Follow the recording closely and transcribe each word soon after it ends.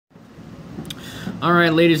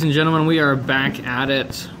Alright, ladies and gentlemen, we are back at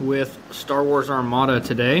it with Star Wars Armada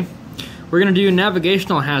today. We're going to do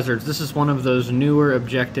navigational hazards. This is one of those newer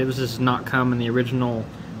objectives. This does not come in the original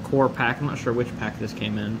core pack. I'm not sure which pack this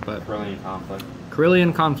came in, but... Corellian Conflict.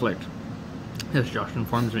 Corellian Conflict. Yes, Josh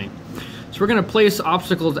informs me. So we're going to place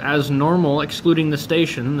obstacles as normal, excluding the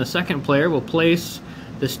station. The second player will place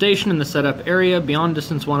the station in the setup area beyond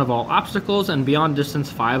distance 1 of all obstacles and beyond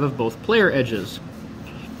distance 5 of both player edges.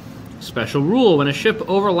 Special rule: when a ship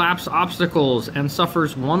overlaps obstacles and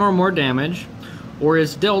suffers 1 or more damage, or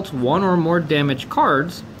is dealt 1 or more damage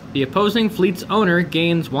cards, the opposing fleet's owner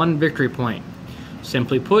gains 1 victory point.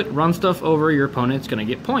 Simply put, run stuff over, your opponent's going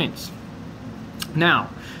to get points. Now,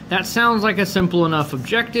 that sounds like a simple enough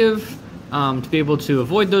objective to be able to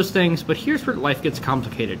avoid those things, but here's where life gets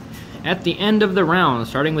complicated. At the end of the round,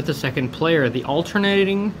 starting with the second player,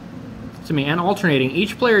 alternating,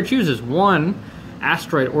 each player chooses 1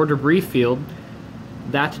 asteroid or debris field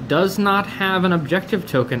that does not have an objective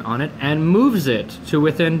token on it and moves it to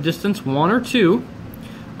within distance 1 or 2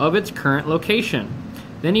 of its current location.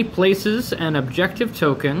 Then he places an objective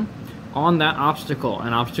token on that obstacle.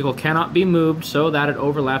 An obstacle cannot be moved so that it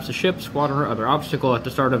overlaps a ship, squadron, or other obstacle at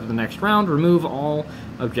the start of the next round. Remove all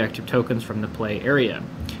objective tokens from the play area.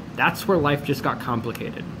 That's where life just got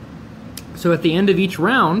complicated. So at the end of each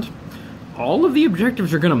round, all of the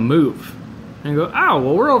objectives are going to move. And go, oh,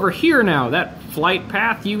 well, we're over here now. That flight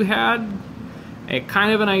path you had, a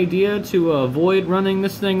kind of an idea to avoid running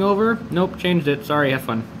this thing over? Nope, changed it. Sorry, have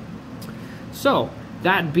fun. So,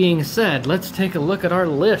 that being said, let's take a look at our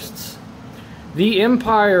lists. The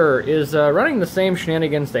Empire is running the same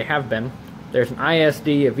shenanigans they have been. There's an ISD,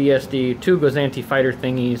 a VSD, 2 Gozanti fighter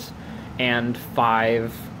thingies, and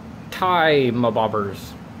 5 TIE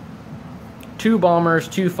bombers. 2 bombers,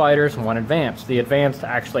 2 fighters, and 1 advanced. The advanced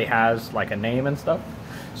actually has like a name and stuff.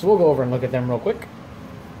 So we'll go over and look at them real quick.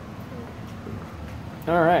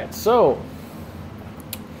 Alright, so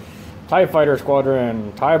TIE Fighter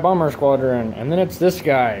Squadron, TIE Bomber Squadron, and then it's this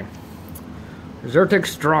guy. Zertic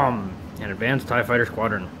Strom, an advanced TIE Fighter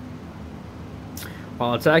Squadron.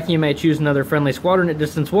 While attacking, you may choose another friendly squadron at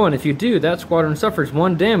distance 1. If you do, that squadron suffers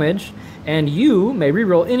 1 damage, and you may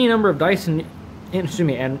reroll any number of dice and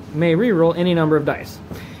may reroll any number of dice.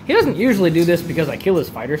 He doesn't usually do this because I kill his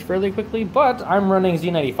fighters fairly quickly, but I'm running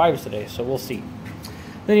Z95s today, so we'll see.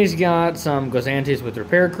 Then he's got some Gozantis with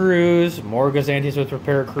repair crews, more Gozantis with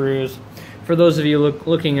repair crews. For those of you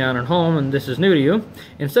looking out at home and this is new to you,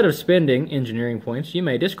 instead of spending engineering points, you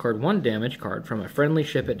may discard 1 damage card from a friendly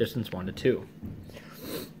ship at distance 1 to 2.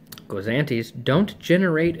 Gozantis don't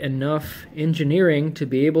generate enough engineering to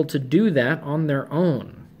be able to do that on their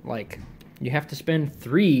own. Like, you have to spend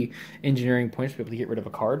 3 engineering points to be able to get rid of a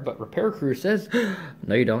card, but Repair Crew says,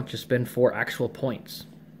 no you don't, just spend 4 actual points.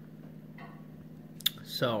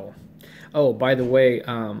 So, oh, by the way,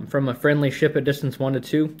 from a friendly ship at distance 1 to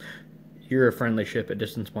 2, you're a friendly ship at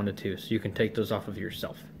distance 1 to 2, so you can take those off of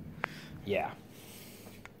yourself. Yeah.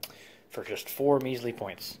 For just 4 measly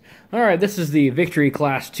points. Alright, this is the Victory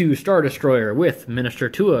Class 2 Star Destroyer with Minister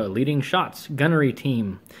Tua leading shots, gunnery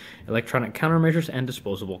team, electronic countermeasures, and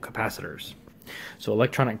disposable capacitors. So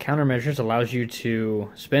electronic countermeasures allows you to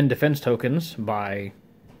spend defense tokens by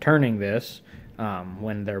turning this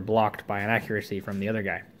when they're blocked by an accuracy from the other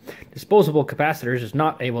guy. Disposable capacitors is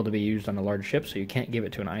not able to be used on a large ship, so you can't give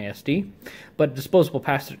it to an ISD. But disposable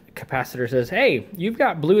capacitor says, hey, you've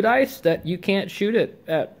got blue dice that you can't shoot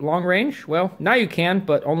at long range. Well, now you can,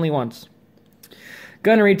 but only once.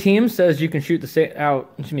 Gunnery team says you can shoot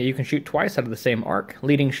you can shoot twice out of the same arc.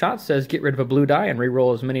 Leading shot says get rid of a blue die and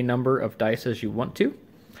reroll as many number of dice as you want to.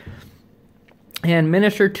 And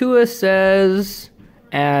Minister Tua says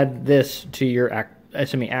add this to your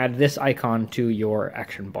add this icon to your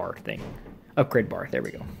action bar thing. Upgrade bar, there we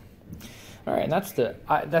go. Alright, that's the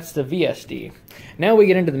VSD. Now we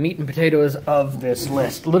get into the meat and potatoes of this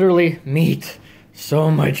list. Literally, meat. So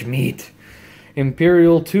much meat.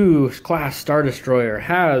 Imperial 2 class Star Destroyer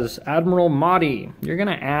has Admiral Mahdi. You're going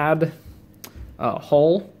to add a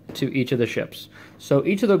hull to each of the ships. So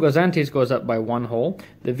each of the Gozantis goes up by 1 hull.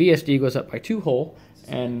 The VSD goes up by 2 hull.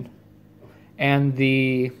 And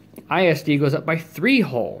the ISD goes up by 3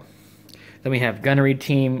 hull. Then we have gunnery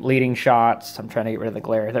team leading shots. I'm trying to get rid of the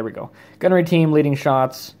glare. There we go. Gunnery team leading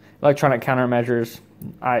shots. Electronic countermeasures.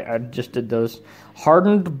 I just did those.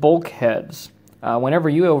 Hardened bulkheads. Whenever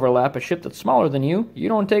you overlap a ship that's smaller than you, you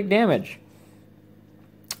don't take damage.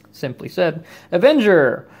 Simply said.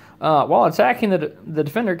 Avenger. While attacking, the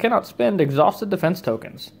defender cannot spend exhausted defense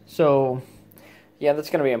tokens. So, yeah, that's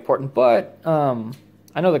going to be important. But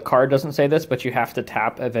I know the card doesn't say this, but you have to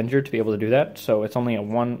tap Avenger to be able to do that. So it's only a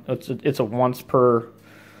one. It's a once per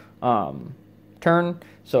turn,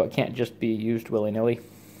 so it can't just be used willy-nilly.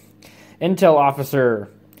 Intel officer.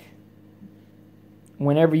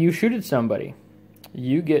 Whenever you shoot at somebody,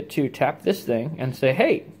 you get to tap this thing and say,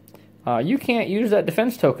 "Hey, you can't use that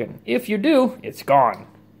defense token. If you do, it's gone."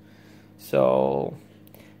 So,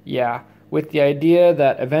 yeah, with the idea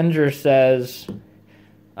that Avenger says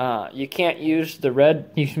you can't use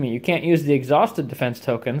you can't use the exhausted defense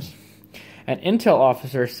tokens, and Intel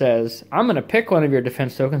officer says, "I'm going to pick one of your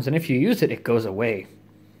defense tokens, and if you use it, it goes away."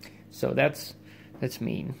 So that's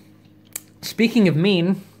mean. Speaking of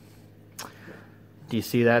mean, do you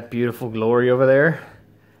see that beautiful glory over there?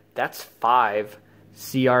 That's 5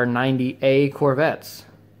 CR-90A Corvettes.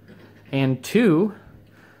 And 2,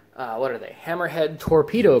 what are they? Hammerhead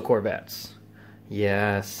Torpedo Corvettes.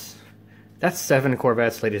 Yes. That's 7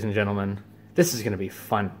 Corvettes, ladies and gentlemen. This is going to be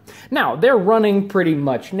fun. Now, they're running pretty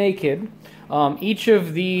much naked. Each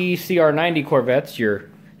of the CR-90 Corvettes, your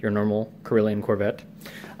normal Carillion Corvette,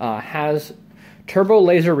 has Turbo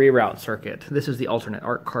Laser Reroute Circuit. This is the alternate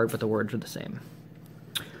art card, but the words are the same.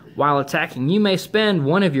 While attacking, you may spend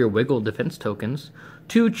one of your Wiggle defense tokens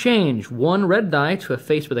to change 1 red die to a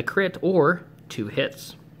face with a crit or 2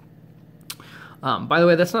 hits. By the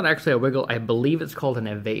way, that's not actually a Wiggle. I believe it's called an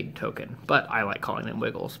Evade token, but I like calling them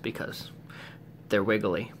Wiggles because they're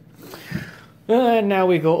wiggly. And now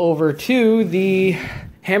we go over to the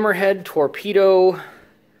Hammerhead Torpedo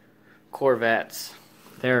Corvettes.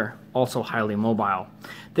 They're also highly mobile.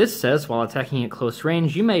 This says, while attacking at close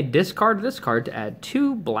range, you may discard this card to add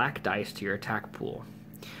 2 black dice to your attack pool.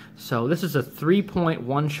 So this is a 3-point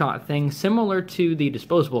one-shot thing, similar to the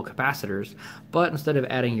disposable capacitors, but instead of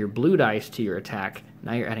adding your blue dice to your attack,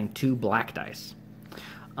 now you're adding 2 black dice.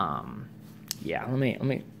 Yeah, let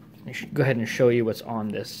me go ahead and show you what's on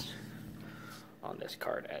this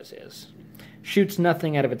card as is. Shoots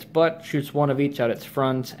nothing out of its butt, shoots 1 of each out its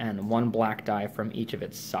front, and 1 black die from each of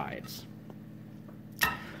its sides.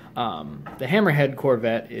 The Hammerhead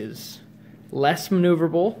Corvette is less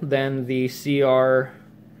maneuverable than the CR-90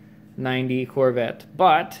 Corvette,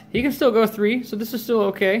 but he can still go 3, so this is still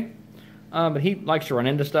okay. But he likes to run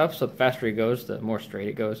into stuff, so the faster he goes, the more straight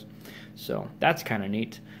it goes. So that's kind of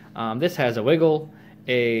neat. This has a Wiggle,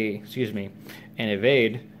 an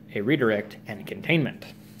Evade, a Redirect, and a Containment.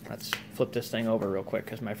 Let's flip this thing over real quick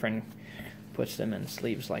because my friend puts them in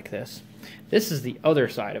sleeves like this. This is the other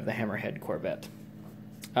side of the Hammerhead Corvette.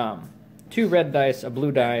 2 red dice, a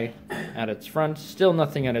blue die at its front, still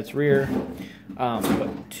nothing at its rear,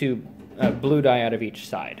 but 2 blue die out of each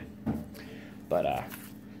side. But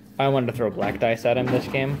I wanted to throw black dice at him this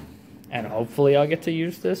game, and hopefully I'll get to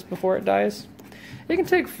use this before it dies. It can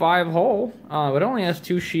take 5 whole, but it only has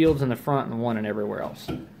 2 shields in the front and 1 in everywhere else.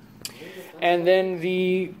 And then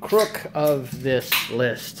the crook of this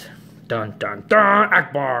list. Dun dun dun,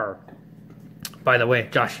 Akbar! By the way,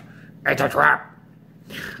 Josh, it's a trap!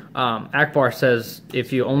 Akbar says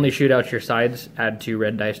if you only shoot out your sides, add 2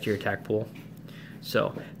 red dice to your attack pool.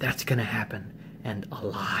 So that's gonna happen, and a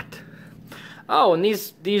lot. Oh, and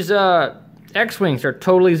these X-Wings are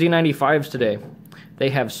totally Z95s today. They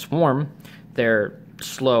have Swarm. They're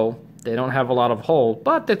slow. They don't have a lot of hull,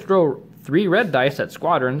 but they throw 3 red dice at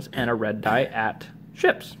squadrons and a red die at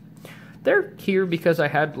ships. They're here because I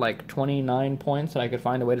had like 29 points and I could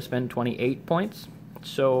find a way to spend 28 points.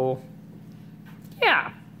 So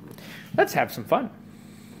yeah, let's have some fun.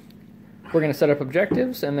 We're going to set up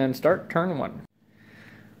objectives and then start turn 1.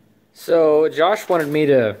 So Josh wanted me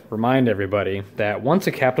to remind everybody that once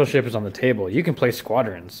a capital ship is on the table, you can play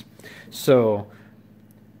squadrons. So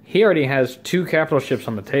he already has 2 capital ships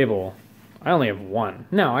on the table. I only have 1.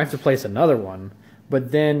 Now I have to place another one,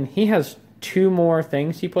 but then he has 2 more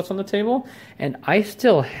things he puts on the table, and I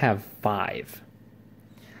still have 5.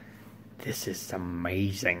 This is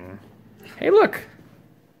amazing. Hey, look!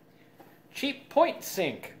 Cheap point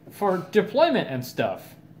sync for deployment and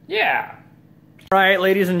stuff. Yeah! Alright,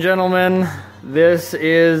 ladies and gentlemen, this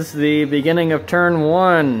is the beginning of turn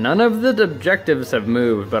 1. None of the objectives have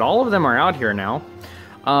moved, but all of them are out here now.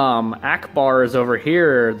 Akbar is over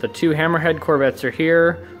here. The 2 Hammerhead Corvettes are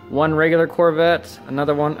here. 1 regular Corvette,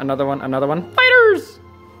 another one, another one, another one. Fighters!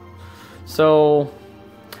 So,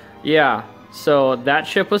 yeah. So that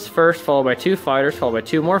ship was first, followed by 2 fighters, followed by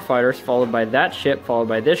 2 more fighters, followed by that ship, followed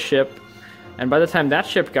by this ship. And by the time that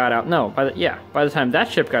ship got out, by the time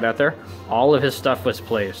that ship got out there, all of his stuff was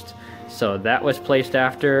placed. So that was placed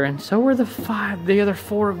after, and so were the other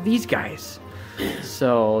 4 of these guys.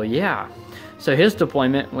 So yeah. So his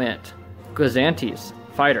deployment went Gozantes,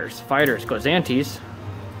 fighters, Gozantes,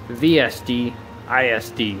 VSD,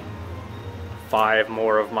 ISD. 5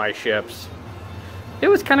 more of my ships. It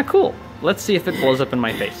was kind of cool. Let's see if it blows up in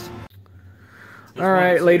my face.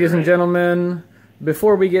 Alright, ladies and gentlemen,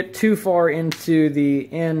 before we get too far into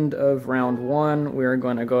the end of round 1, we're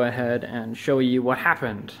going to go ahead and show you what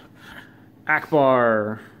happened.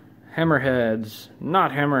 Akbar, Hammerheads,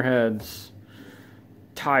 not Hammerheads,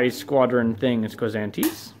 TIE Squadron things,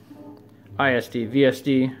 Gozantes, ISD,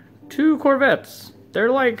 VSD, 2 Corvettes.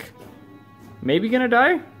 They're like, maybe gonna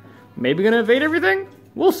die? Maybe gonna evade everything?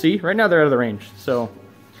 We'll see. Right now they're out of the range, so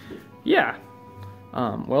yeah.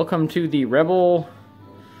 Welcome to the Rebel,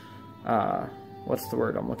 what's the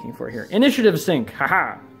word I'm looking for here? Initiative sync,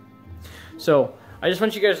 haha. So, I just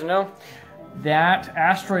want you guys to know, that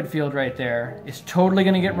asteroid field right there is totally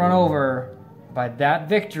gonna get run over by that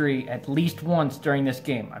victory at least once during this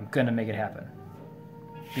game. I'm gonna make it happen.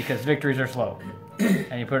 Because victories are slow.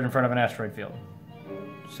 And you put it in front of an asteroid field.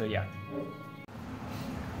 So yeah.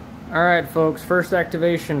 Alright folks, first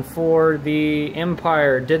activation for the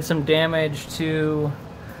Empire. Did some damage to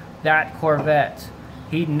that Corvette.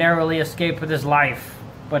 He narrowly escaped with his life,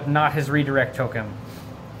 but not his redirect token.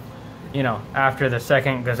 You know, after the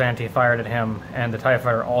second Gozanti fired at him, and the TIE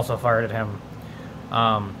Fighter also fired at him.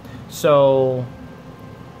 So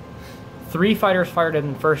 3 fighters fired at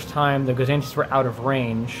him the first time. The Gozantis were out of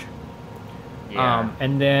range. Yeah.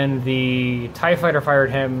 And then the TIE Fighter fired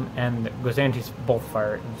him, and the Gozantis both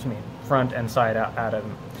fired, front and side at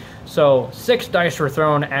him. So 6 dice were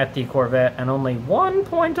thrown at the Corvette, and only 1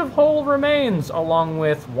 point of hull remains, along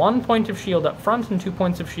with 1 point of shield up front and 2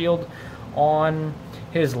 points of shield on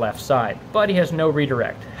his left side. But he has no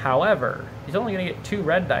redirect. However, he's only going to get 2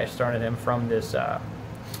 red dice thrown at him from this,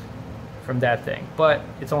 from that thing. But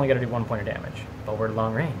it's only going to do 1 point of damage. But we're at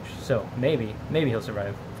long range, so maybe he'll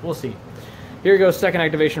survive. We'll see. Here goes second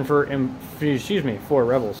activation for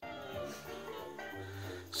Rebels.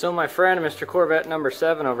 So my friend, Mr. Corvette number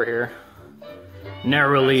 7 over here,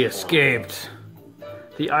 narrowly escaped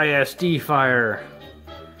the ISD fire.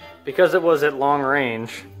 Because it was at long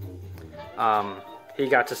range, he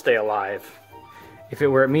got to stay alive. If it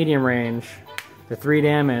were at medium range, the 3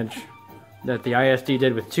 damage that the ISD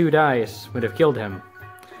did with 2 dice would have killed him.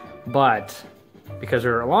 But because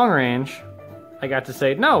we were at long range, I got to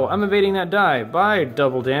say, no, I'm evading that die by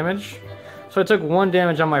double damage. So I took 1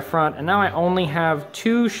 damage on my front, and now I only have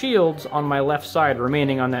 2 shields on my left side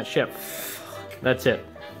remaining on that ship. That's it.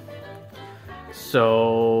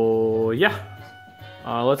 So, yeah.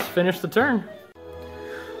 Let's finish the turn.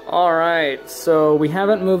 Alright, so we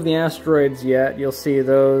haven't moved the asteroids yet. You'll see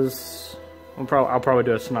those. I'll probably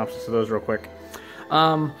do a synopsis of those real quick.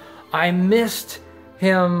 I missed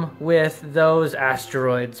him with those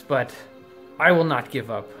asteroids, but I will not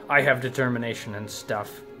give up. I have determination and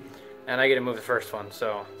stuff. And I get to move the first one,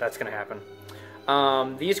 so that's going to happen.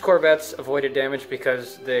 These Corvettes avoided damage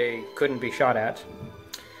because they couldn't be shot at.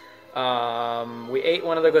 We ate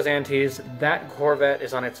one of the Gozantes. That Corvette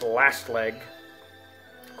is on its last leg.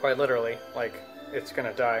 Quite literally. Like, it's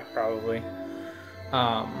going to die, probably.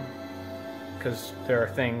 Because there are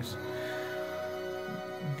things.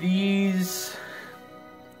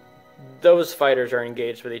 Those fighters are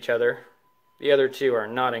engaged with each other. The other 2 are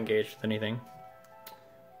not engaged with anything.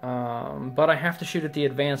 But I have to shoot at the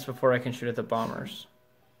advanced before I can shoot at the bombers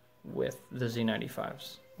with the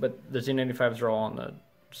Z95s. But the Z95s are all on the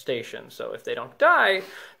station, so if they don't die,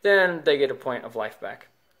 then they get a point of life back.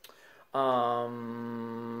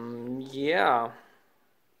 Yeah.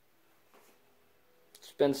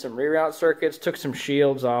 Spent some reroute circuits, took some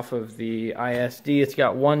shields off of the ISD. It's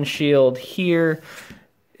got 1 shield here.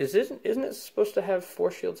 Isn't it supposed to have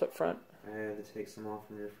 4 shields up front? I had to take some off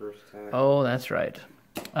from your first attack. Oh, that's right.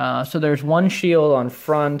 So there's 1 shield on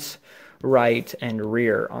front, right, and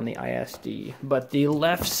rear on the ISD. But the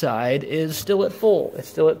left side is still at full. It's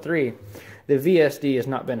still at 3. The VSD has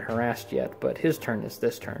not been harassed yet, but his turn is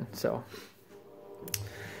this turn. So,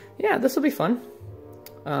 yeah, this will be fun.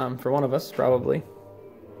 For one of us, probably.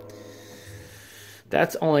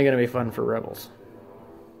 That's only going to be fun for Rebels.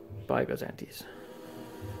 Bye, Gozantes.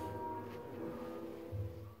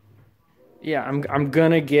 Yeah, I'm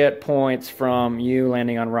gonna get points from you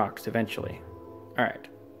landing on rocks eventually. Alright.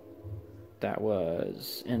 That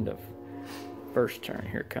was end of first turn.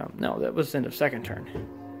 Here it comes. No, that was end of second turn.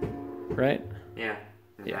 Right? Yeah.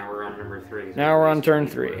 Yeah. Now we're on number 3. Now we're on turn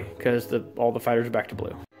 3, because all the fighters are back to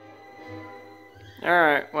blue.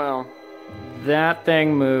 Alright, well, that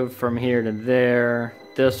thing moved from here to there.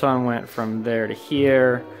 This one went from there to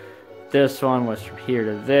here. This one was from here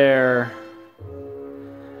to there.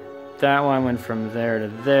 That one went from there to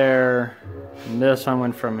there. And this one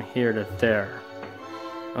went from here to there.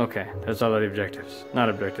 Okay, that's all the objectives. Not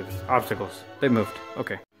objectives, obstacles. They moved.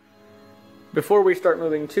 Okay. Before we start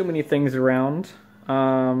moving too many things around,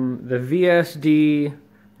 the VSD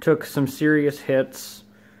took some serious hits.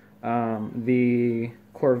 The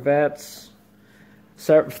Corvettes,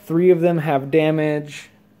 3 of them have damage.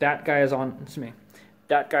 That guy is on. It's me.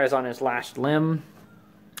 That guy is on his last limb.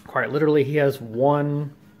 Quite literally, he has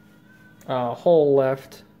 1 hole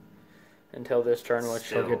left until this turn, which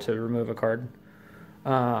he'll get to remove a card.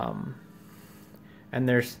 And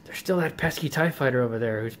there's still that pesky TIE fighter over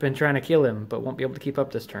there who's been trying to kill him, but won't be able to keep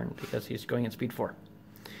up this turn because he's going at speed 4.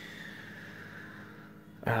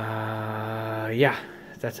 Yeah,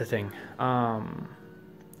 that's a thing.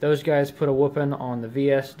 Those guys put a whooping on the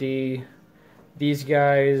VSD. These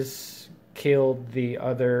guys killed the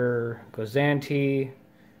other Gozanti.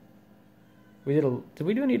 Did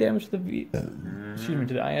we do any damage to the to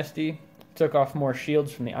the ISD? Took off more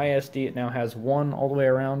shields from the ISD. It now has 1 all the way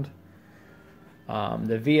around.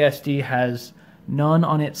 The VSD has none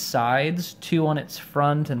on its sides, 2 on its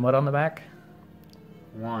front, and what on the back?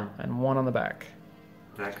 1. And 1 on the back.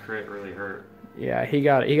 That crit really hurt. Yeah, he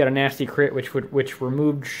got a nasty crit, which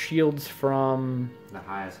removed shields from the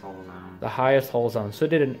highest hull zone. The highest hull zone, so it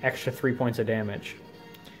did an extra 3 points of damage.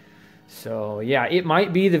 So yeah, it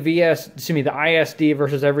might be the ISD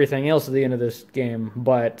versus everything else at the end of this game,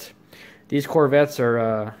 but these Corvettes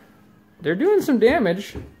are they're doing some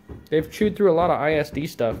damage. They've chewed through a lot of ISD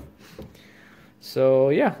stuff. So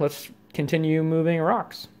yeah, let's continue moving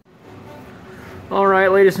rocks.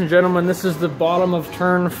 Alright, ladies and gentlemen, this is the bottom of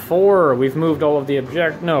turn 4. We've moved all of the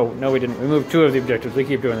No, we didn't. We moved 2 of the objectives. We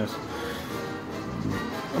keep doing this.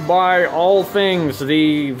 By all things,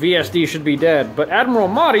 the VSD should be dead. But Admiral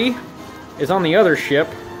Mahdi is on the other ship.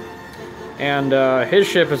 And his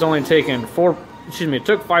ship has only taken it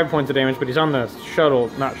took 5 points of damage, but he's on the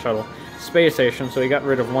space station, so he got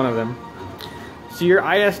rid of 1 of them. So your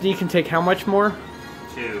ISD can take how much more?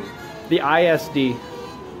 2. The ISD.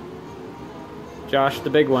 Josh, the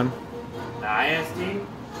big one. The ISD?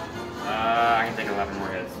 I can take 11 more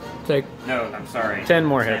hits. No, I'm sorry. 10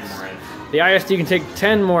 more hits. The ISD can take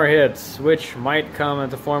 10 more hits, which might come in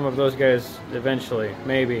the form of those guys eventually.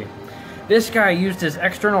 Maybe. This guy used his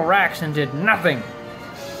external racks and did nothing.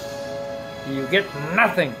 You get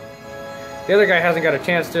nothing. The other guy hasn't got a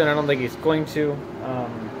chance to, and I don't think he's going to.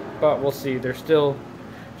 But we'll see. There's still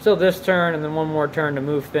this turn, and then 1 more turn to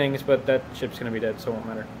move things, but that ship's going to be dead, so it won't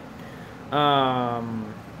matter.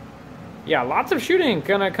 Yeah, lots of shooting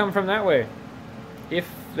gonna come from that way if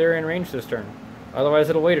they're in range this turn. Otherwise,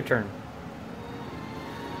 it'll wait a turn.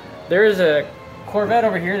 There is a Corvette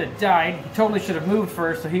over here that died. He totally should have moved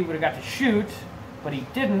first, so he would have got to shoot, but he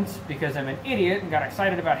didn't because I'm an idiot and got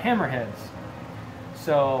excited about hammerheads.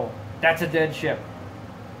 So that's a dead ship.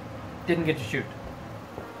 Didn't get to shoot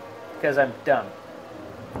because I'm dumb.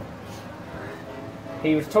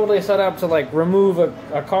 He was totally set up to like remove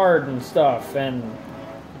a card and stuff, and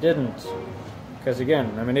didn't. Because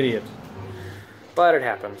again, I'm an idiot. But it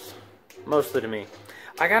happens. Mostly to me.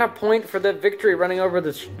 I got a point for the victory running over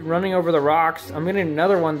the rocks. I'm gonna need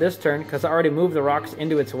another one this turn because I already moved the rocks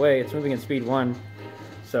into its way. It's moving at speed 1.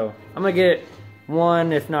 So I'm gonna get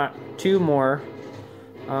 1, if not 2 more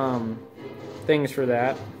things for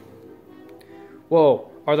that. Whoa,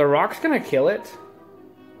 are the rocks gonna kill it?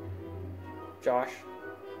 Josh?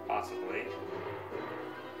 Possibly.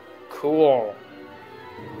 Cool.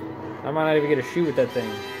 I might not even get a shoot with that thing.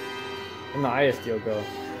 And the ISD will go.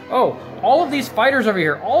 Oh, all of these fighters over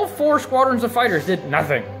here, all 4 squadrons of fighters did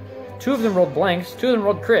nothing. 2 of them rolled blanks, 2 of them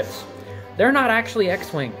rolled crits. They're not actually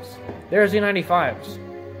X-Wings. They're Z95s.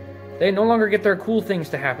 They no longer get their cool things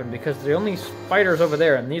to happen because the only fighters over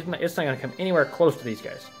there, and it's not going to come anywhere close to these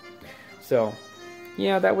guys. So,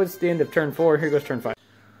 yeah, that was the end of turn 4. Here goes turn 5.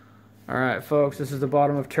 Alright, folks, this is the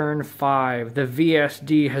bottom of turn 5. The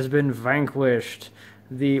VSD has been vanquished.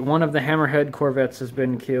 One of the Hammerhead Corvettes has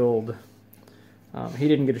been killed. He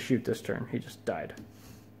didn't get to shoot this turn. He just died.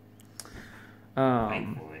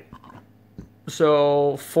 Thankfully.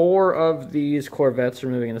 So 4 of these Corvettes are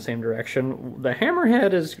moving in the same direction. The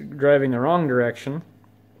Hammerhead is driving the wrong direction.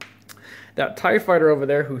 That TIE fighter over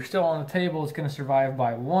there, who's still on the table, is going to survive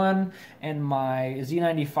by 1. And my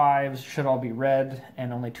Z95s should all be red,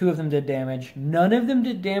 and only 2 of them did damage. None of them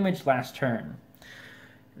did damage last turn.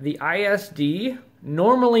 The ISD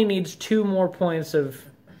normally needs 2 more points of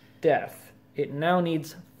death. It now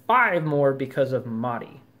needs 5 more because of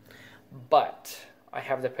Mahdi. But I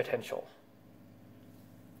have the potential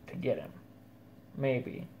to get him.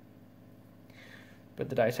 Maybe. But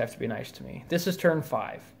the dice have to be nice to me. This is turn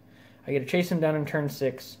 5. I get to chase him down in turn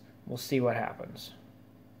 6. We'll see what happens.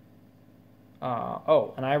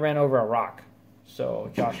 Oh, and I ran over a rock.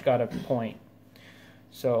 So Josh got a point.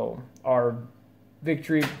 So our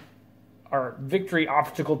victory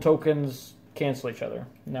obstacle tokens cancel each other.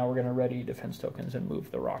 Now we're going to ready defense tokens and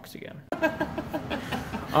move the rocks again.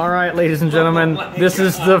 All right, ladies and gentlemen, this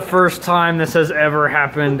is the first time this has ever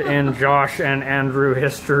happened in Josh and Andrew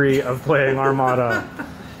history of playing Armada.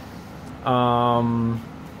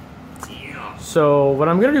 So what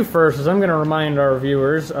I'm going to do first is I'm going to remind our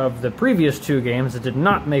viewers of the previous 2 games that did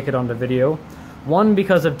not make it onto video. One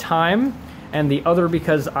because of time, and the other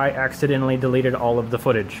because I accidentally deleted all of the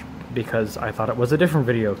footage, because I thought it was a different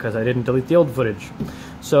video, because I didn't delete the old footage.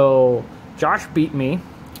 So Josh beat me.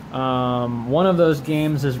 One of those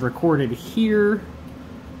games is recorded here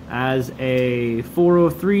as a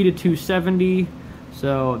 403 to 270.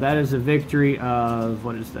 So that is a victory of,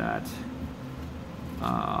 what is that?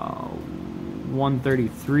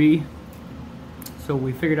 133. So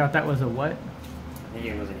we figured out that was a what? I think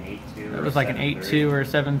it was an 8-2. It was like an 8-2 or a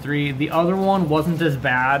 7-3. The other one wasn't as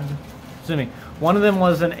bad. Excuse me. One of them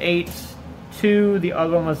was an 8-2. The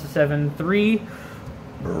other one was a 7-3.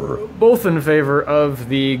 Both in favor of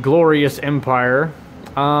the glorious Empire.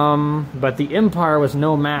 But the Empire was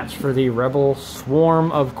no match for the Rebel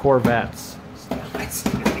swarm of Corvettes.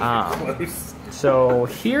 So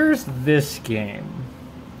here's this game.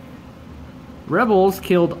 Rebels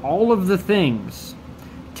killed all of the things.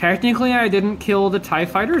 Technically, I didn't kill the TIE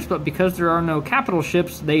fighters, but because there are no capital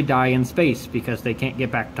ships, they die in space because they can't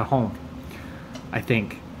get back to home, I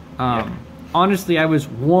think. Honestly, I was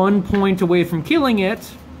 1 point away from killing it.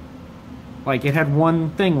 Like, it had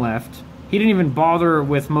one thing left. He didn't even bother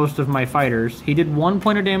with most of my fighters. He did 1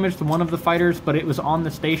 point of damage to one of the fighters, but it was on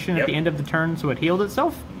the station at the end of the turn, so it healed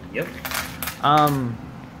itself. Yep.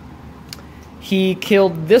 He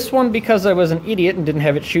killed this one because I was an idiot and didn't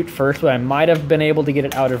have it shoot first, but I might have been able to get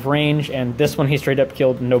it out of range, and this one he straight up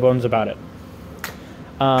killed, no bones about it.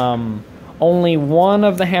 Only one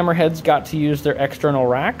of the hammerheads got to use their external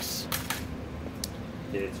racks.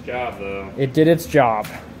 Did its job, though. It did its job.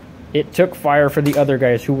 It took fire for the other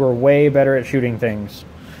guys who were way better at shooting things.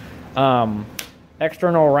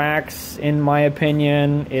 External racks, in my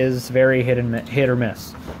opinion, is very hit or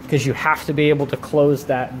miss, because you have to be able to close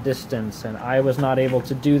that distance, and I was not able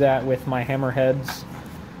to do that with my hammerheads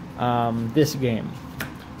this game.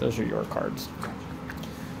 Those are your cards.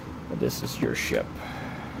 This is your ship.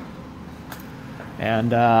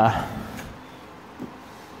 And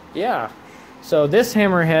yeah, so this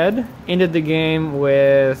hammerhead ended the game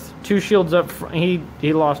with 2 shields up front.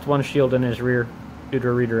 He lost 1 shield in his rear due to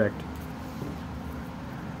a redirect.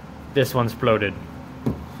 This one's exploded.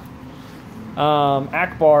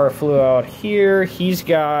 Akbar flew out here. He's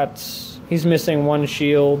missing 1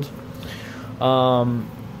 shield.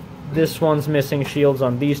 This one's missing shields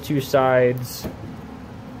on these 2 sides.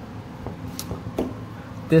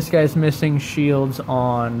 This guy's missing shields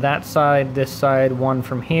on that side, this side, 1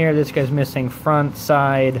 from here. This guy's missing front,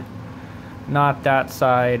 side, not that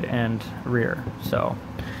side, and rear. So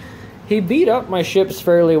he beat up my ships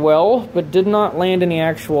fairly well, but did not land any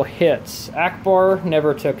actual hits. Akbar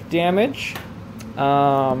never took damage.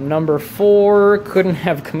 Number 4 couldn't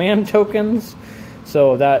have command tokens,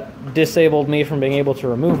 so that disabled me from being able to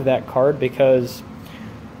remove that card, because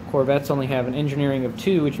Corvettes only have an engineering of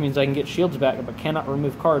 2, which means I can get shields back, but cannot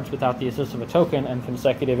remove cards without the assist of a token and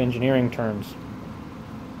consecutive engineering turns.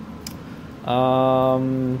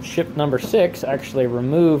 Ship number 6 actually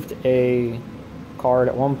removed a card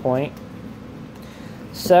at one point.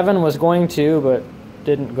 7 was going to, but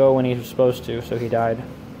didn't go when he was supposed to, so he died.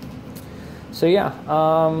 So yeah,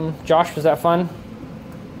 Josh, was that fun?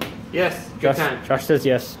 Yes, good time. Josh says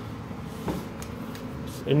yes.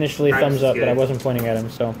 Initially thumbs up, but I wasn't pointing at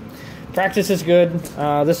him, so practice is good.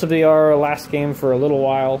 This will be our last game for a little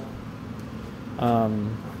while.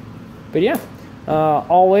 But yeah,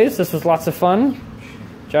 always, this was lots of fun.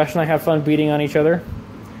 Josh and I have fun beating on each other.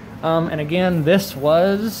 And again, this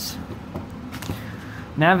was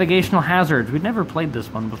Navigational Hazards. We'd never played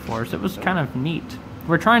this one before, so it was kind of neat.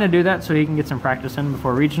 We're trying to do that so he can get some practice in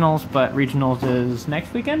before regionals, but regionals is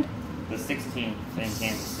next weekend? The 16th in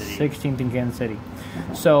Kansas City. 16th in Kansas City.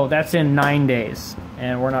 So that's in 9 days,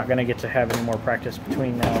 and we're not going to get to have any more practice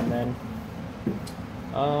between now and then.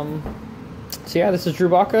 So yeah, this is Drew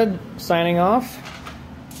Baca signing off.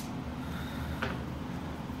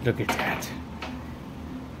 Look at that.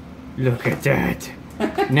 Look at that.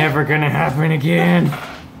 Never gonna happen again.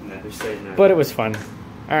 Never say never. But it was fun.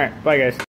 Alright, bye guys.